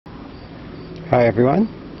Hi everyone,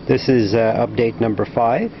 this is update number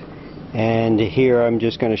 5, and here I'm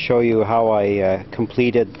just going to show you how I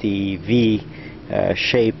completed the V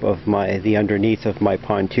shape of the underneath of my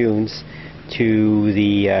pontoons to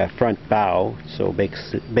the front bow, so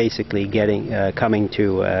basically coming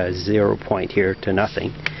to 0 point here to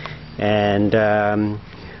nothing. And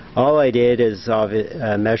all I did is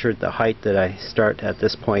measured the height that I start at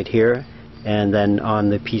this point here, and then on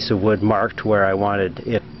the piece of wood marked where I wanted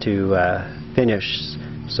it to finish,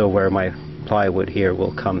 so where my plywood here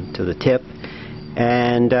will come to the tip,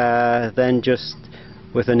 and then just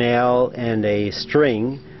with a nail and a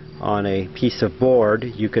string on a piece of board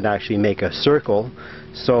you could actually make a circle.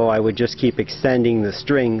 So I would just keep extending the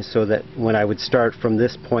string so that when I would start from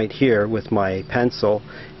this point here with my pencil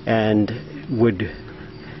and would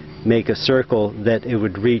make a circle, that it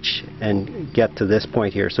would reach and get to this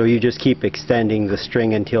point here. So you just keep extending the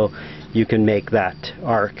string until you can make that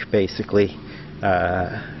arc basically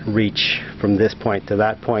reach from this point to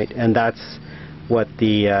that point, and that's what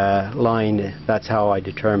the that's how I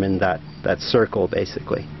determined that circle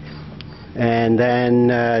basically. And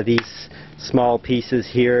then these small pieces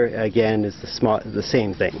here again is the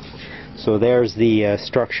same thing. So there's the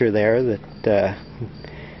structure there that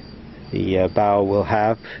the bow will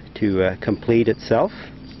have to complete itself.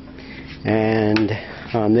 And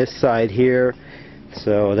on this side here,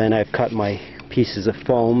 so then I've cut my pieces of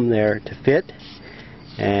foam there to fit,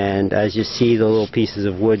 and as you see the little pieces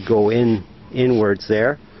of wood go inwards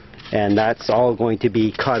there, and that's all going to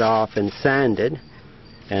be cut off and sanded.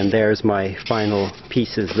 And there's my final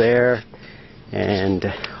pieces there, and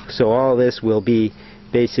so all this will be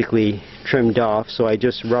basically trimmed off. So I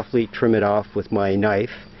just roughly trim it off with my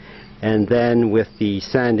knife, and then with the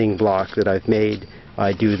sanding block that I've made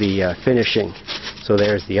I do the finishing. So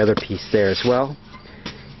there's the other piece there as well,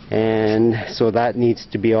 and so that needs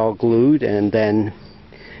to be all glued and then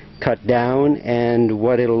cut down. And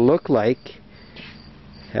what it'll look like,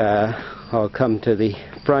 I'll come to the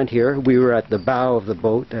front here. We were at the bow of the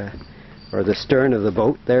boat, or the stern of the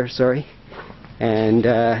boat there, sorry, and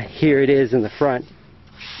here it is in the front,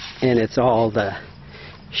 and it's all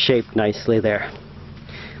shaped nicely there.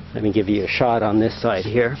 Let me give you a shot on this side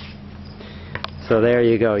here. So there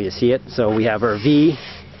you go, you see it. So we have our V,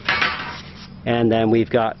 and then we've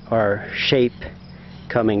got our shape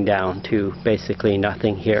coming down to basically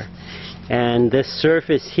nothing here. And this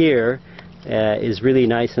surface here is really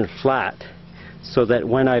nice and flat, so that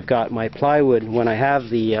when I've got my plywood, when I have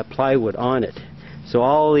the plywood on it, so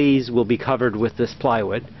all these will be covered with this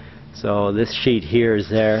plywood. So this sheet here is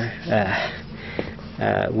there,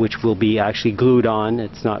 which will be actually glued on.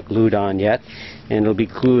 It's not glued on yet, and it'll be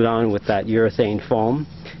glued on with that urethane foam.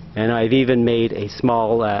 And I've even made a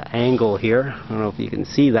small angle here. I don't know if you can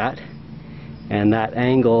see that. And that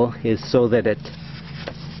angle is so that it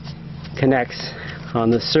connects on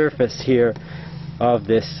the surface here of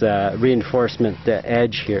this reinforcement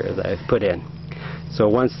edge here that I've put in. So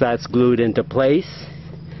once that's glued into place,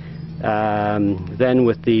 then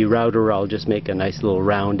with the router I'll just make a nice little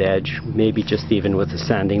round edge, maybe just even with a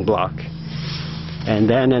sanding block. And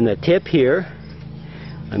then in the tip here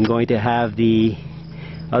I'm going to have the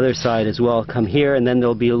other side as well come here, and then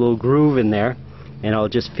there'll be a little groove in there, and I'll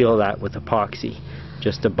just fill that with epoxy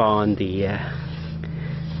just to bond the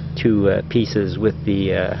two pieces with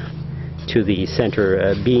the to the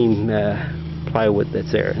center beam plywood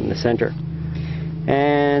that's there in the center.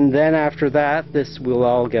 And then after that, this will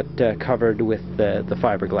all get covered with the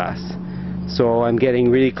fiberglass. So I'm getting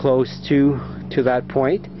really close to that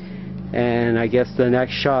point, and I guess the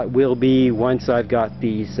next shot will be once I've got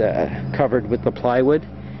these covered with the plywood,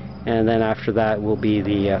 and then after that will be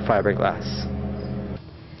the fiberglass.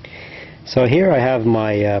 So here I have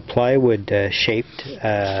my plywood shaped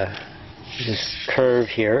this curve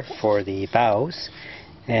here for the bows,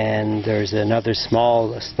 and there's another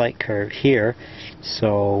slight curve here,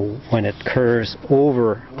 so when it curves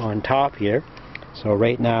over on top here, so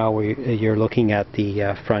right now you're looking at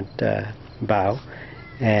the front bow,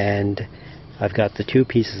 and I've got the two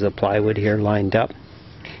pieces of plywood here lined up,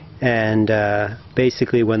 and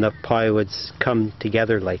basically when the plywoods come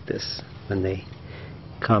together like this, when they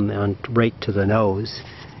come on right to the nose,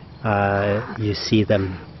 you see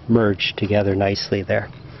them merge together nicely there.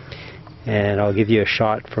 And I'll give you a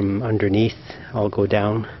shot from underneath. I'll go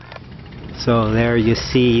down. So there you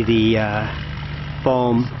see the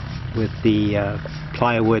foam with the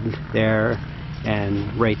plywood there,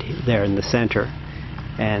 and right there in the center.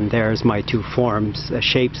 And there's my two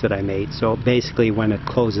shapes that I made. So basically when it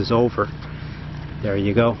closes over, there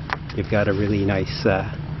you go. You've got a really nice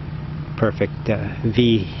perfect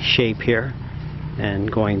V shape here.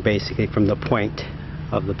 and going basically from the point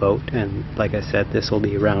of the boat, and like I said, this will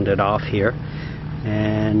be rounded off here,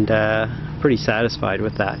 and pretty satisfied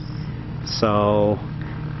with that. So,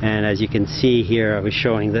 and as you can see here, I was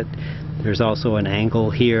showing that there's also an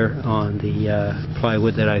angle here on the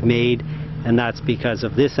plywood that I've made, and that's because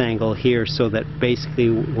of this angle here, so that basically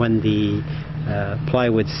when the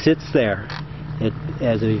plywood sits there,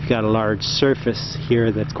 as you've got a large surface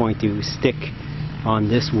here that's going to stick on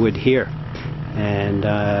this wood here. And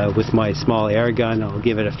with my small air gun, I'll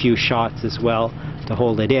give it a few shots as well to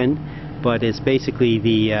hold it in, but it's basically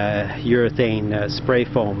the urethane spray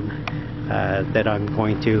foam that I'm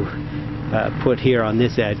going to put here on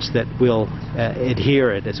this edge that will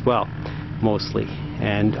adhere it as well, mostly,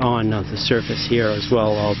 and on the surface here as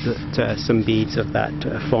well, I'll put some beads of that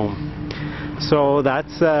foam. So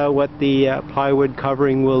that's what the plywood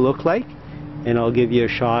covering will look like, and I'll give you a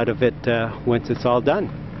shot of it once it's all done.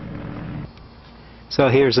 So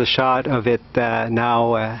here's a shot of it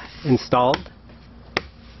now installed.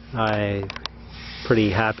 I'm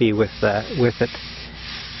pretty happy with it.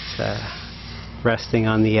 It's resting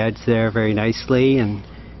on the edge there very nicely, and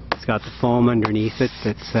it's got the foam underneath it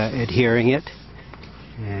that's adhering it.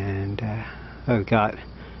 And I've got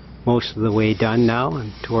most of the way done now,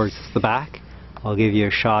 and towards the back I'll give you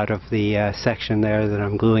a shot of the section there that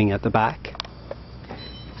I'm gluing at the back.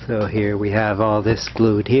 So here we have all this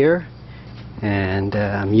glued here, and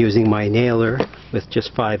I'm using my nailer with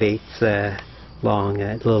just 5/8 long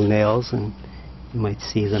little nails, and you might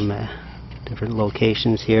see them different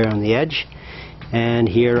locations here on the edge. And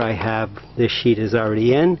here I have, this sheet is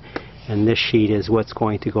already in, and this sheet is what's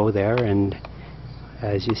going to go there, and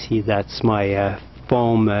as you see, that's my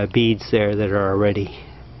foam beads there that are already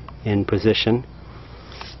in position.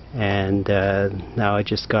 And now I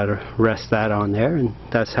just got to rest that on there, and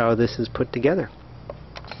that's how this is put together.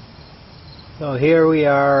 So here we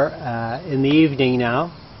are in the evening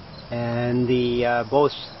now, and the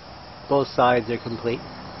both sides are complete.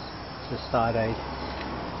 Just thought I'd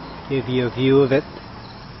give you a view of it.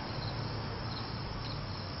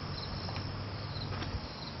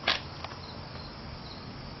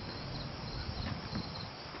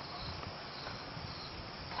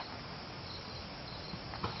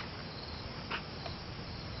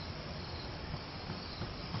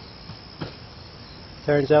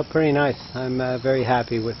 Turns out pretty nice. I'm very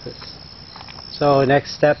happy with this. So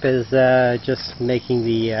next step is just making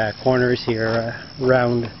the corners here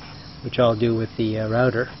round, which I'll do with the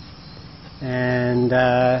router. And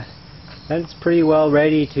then it's pretty well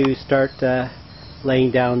ready to start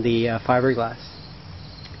laying down the fiberglass.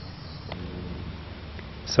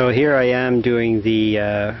 So here I am doing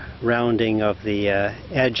the rounding of the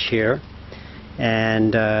edge here,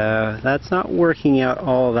 and that's not working out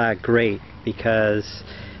all that great, because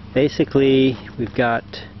basically we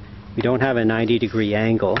don't have a 90-degree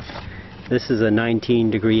angle. This is a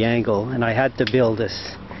 19-degree angle, and I had to build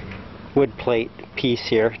this wood plate piece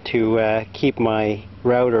here to keep my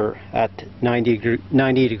router at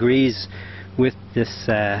 90 degrees with this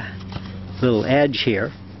little edge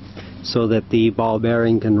here, so that the ball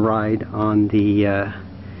bearing can ride on the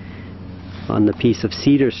piece of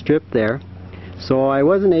cedar strip there. So I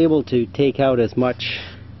wasn't able to take out as much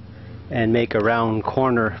and make a round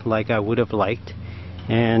corner like I would have liked,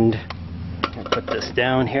 and I'll put this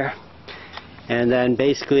down here. And then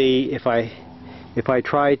basically if I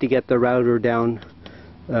tried to get the router down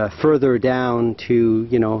further down to,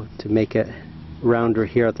 you know, to make it rounder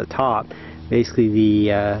here at the top, basically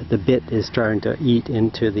the bit is starting to eat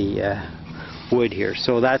into the wood here.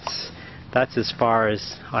 So that's as far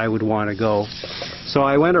as I would want to go. So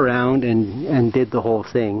I went around and did the whole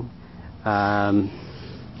thing.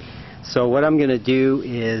 So what I'm going to do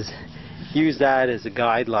is use that as a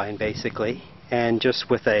guideline basically, and just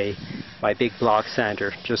with my big block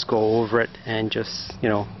sander, just go over it and just, you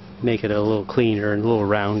know, make it a little cleaner and a little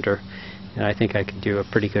rounder, and I think I can do a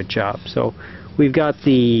pretty good job. So we've got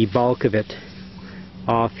the bulk of it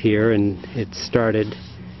off here, and it started,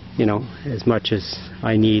 you know, as much as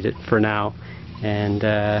I need it for now, and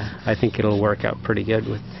I think it'll work out pretty good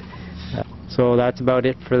with so that's about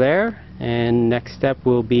it for there, and next step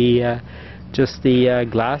will be just the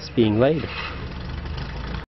glass being laid.